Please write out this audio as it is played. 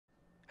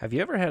Have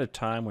you ever had a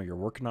time where you're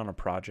working on a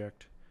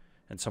project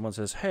and someone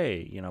says,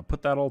 hey,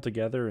 put that all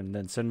together and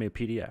then send me a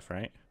PDF,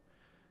 right?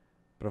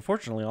 But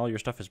unfortunately, all your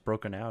stuff is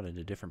broken out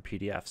into different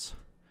PDFs.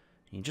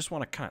 And you just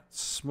want to kind of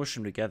smush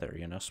them together,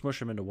 smush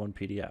them into one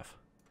PDF.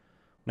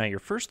 Now, your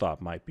first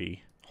thought might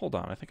be, hold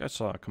on, I think I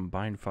saw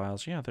combined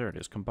files. Yeah, there it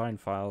is,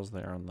 combined files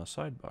there on the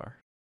sidebar.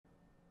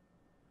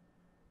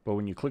 But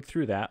when you click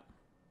through that,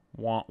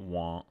 it's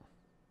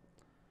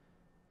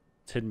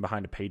hidden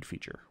behind a paid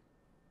feature.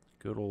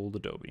 Good old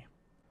Adobe.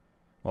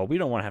 Well, we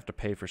don't want to have to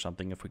pay for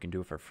something if we can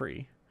do it for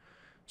free.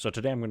 So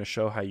today I'm going to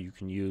show how you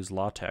can use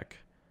LaTeX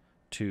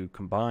to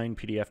combine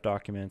PDF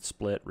documents,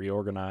 split,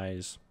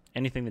 reorganize,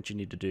 anything that you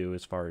need to do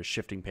as far as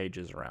shifting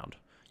pages around,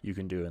 you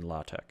can do in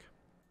LaTeX.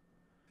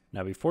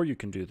 Now before you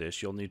can do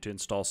this, you'll need to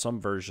install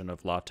some version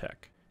of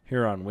LaTeX.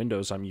 Here on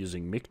Windows I'm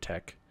using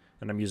MikTeX,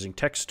 and I'm using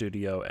Text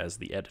Studio as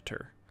the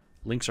editor.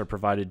 Links are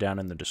provided down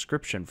in the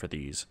description for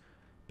these,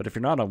 but if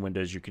you're not on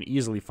Windows, you can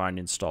easily find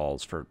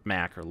installs for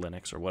Mac or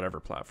Linux or whatever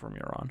platform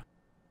you're on.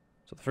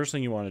 So the first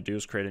thing you want to do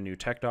is create a new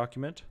text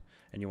document,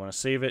 and you want to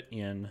save it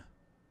in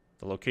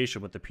the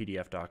location with the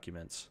PDF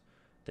documents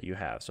that you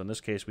have. So in this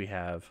case, we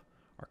have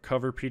our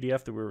cover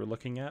PDF that we were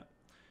looking at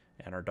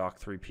and our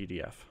doc3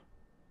 PDF.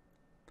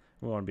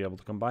 We want to be able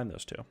to combine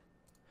those two.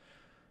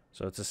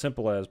 So it's as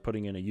simple as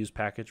putting in a use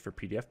package for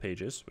PDF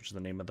pages, which is the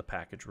name of the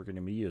package we're going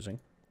to be using.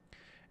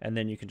 And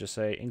then you can just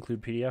say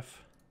include PDF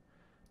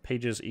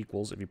pages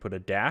equals, if you put a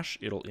dash,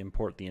 it'll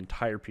import the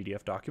entire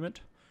PDF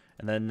document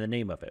and then the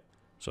name of it.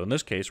 So in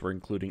this case, we're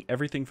including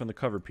everything from the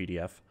cover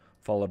PDF,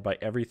 followed by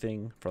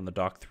everything from the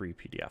doc3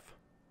 PDF.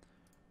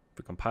 If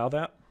we compile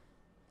that,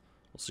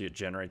 we'll see it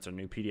generates a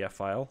new PDF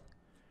file,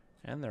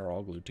 and they're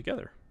all glued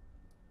together.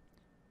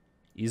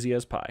 Easy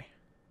as pie.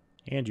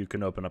 And you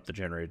can open up the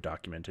generated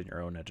document in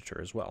your own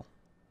editor as well.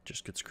 It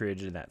just gets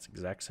created in that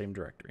exact same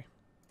directory.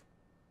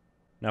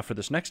 Now for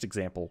this next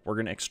example, we're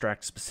going to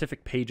extract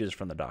specific pages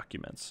from the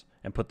documents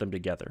and put them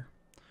together.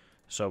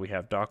 So we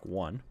have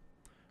doc1,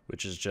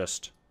 which is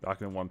just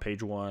document 1,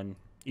 page 1.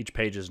 Each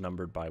page is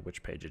numbered by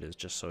which page it is,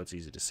 just so it's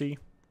easy to see.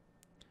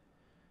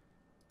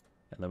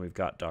 And then we've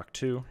got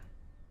doc2.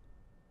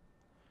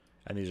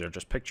 And these are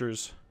just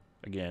pictures,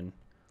 again,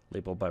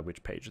 labeled by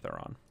which page they're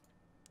on.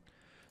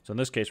 So in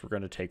this case, we're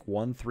going to take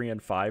 1, 3,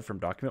 and 5 from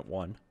document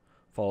 1,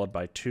 followed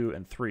by 2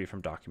 and 3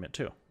 from document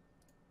 2.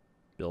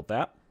 Build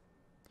that.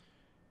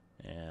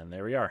 And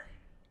there we are.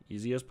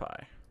 Easy as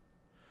pie.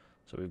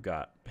 So we've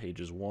got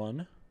pages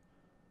 1,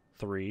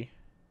 3,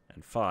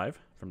 and 5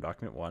 from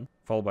document 1,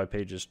 followed by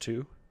pages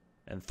 2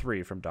 and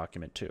 3 from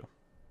document 2.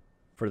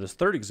 For this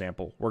third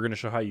example, we're going to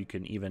show how you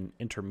can even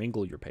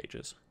intermingle your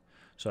pages.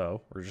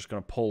 So we're just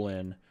going to pull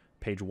in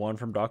page 1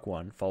 from doc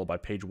 1, followed by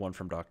page 1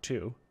 from doc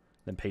 2,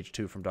 then page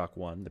 2 from doc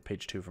 1, then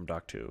page 2 from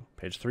doc 2,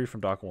 page 3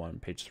 from doc 1,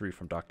 page 3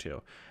 from doc 2,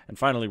 and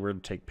finally we're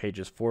going to take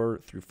pages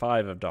 4 through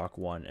 5 of doc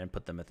 1 and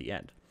put them at the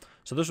end.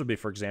 So this would be,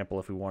 for example,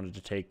 if we wanted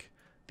to take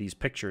these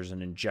pictures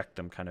and inject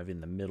them kind of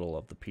in the middle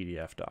of the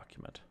PDF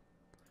document.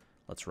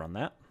 Let's run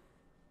that.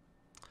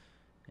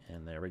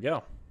 And there we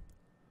go.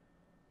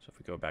 So if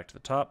we go back to the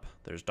top,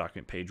 there's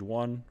document page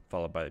 1,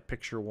 followed by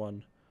picture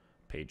 1,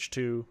 page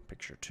 2,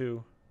 picture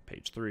 2,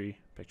 page 3,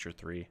 picture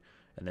 3,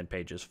 and then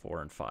pages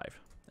 4 and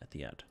 5 at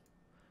the end.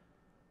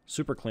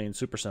 Super clean,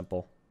 super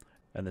simple,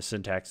 and the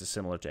syntax is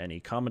similar to any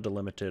comma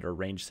delimited or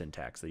range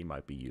syntax that you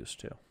might be used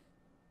to.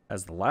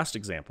 As the last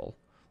example,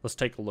 let's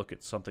take a look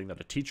at something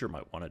that a teacher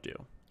might want to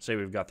do. Say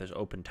we've got this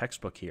open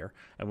textbook here,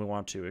 and we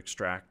want to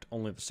extract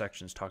only the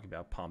sections talking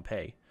about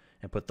Pompeii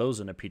and put those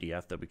in a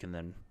PDF that we can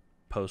then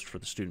post for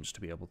the students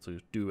to be able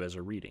to do as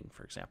a reading,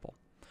 for example.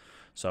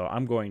 So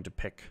I'm going to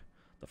pick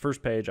the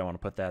first page. I want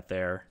to put that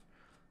there.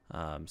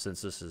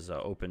 Since this is an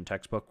open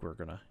textbook, we're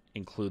going to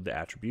include the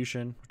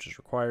attribution, which is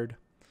required.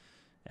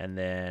 And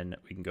then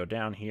we can go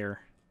down here,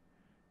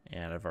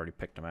 and I've already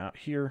picked them out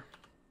here.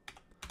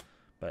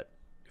 But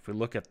if we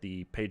look at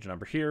the page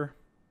number here,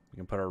 we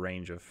can put our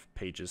range of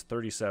pages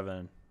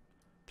 37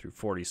 through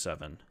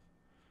 47,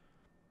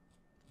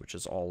 which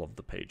is all of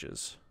the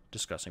pages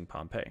discussing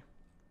Pompeii.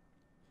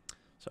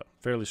 So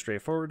fairly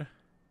straightforward.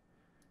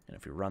 And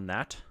if we run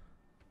that,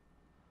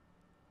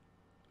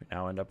 we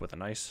now end up with a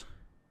nice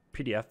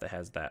PDF that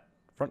has that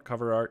front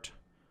cover art,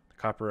 the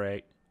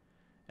copyright,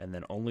 and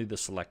then only the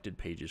selected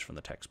pages from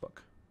the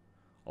textbook,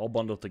 all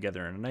bundled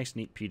together in a nice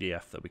neat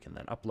PDF that we can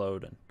then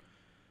upload and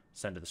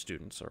send to the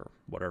students or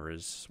whatever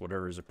is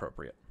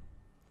appropriate.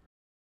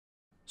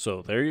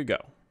 So there you go.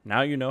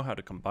 Now you know how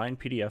to combine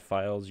PDF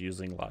files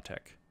using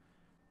LaTeX.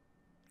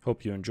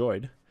 Hope you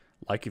enjoyed.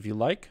 Like if you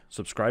like,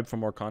 subscribe for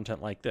more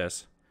content like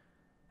this,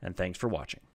 and thanks for watching.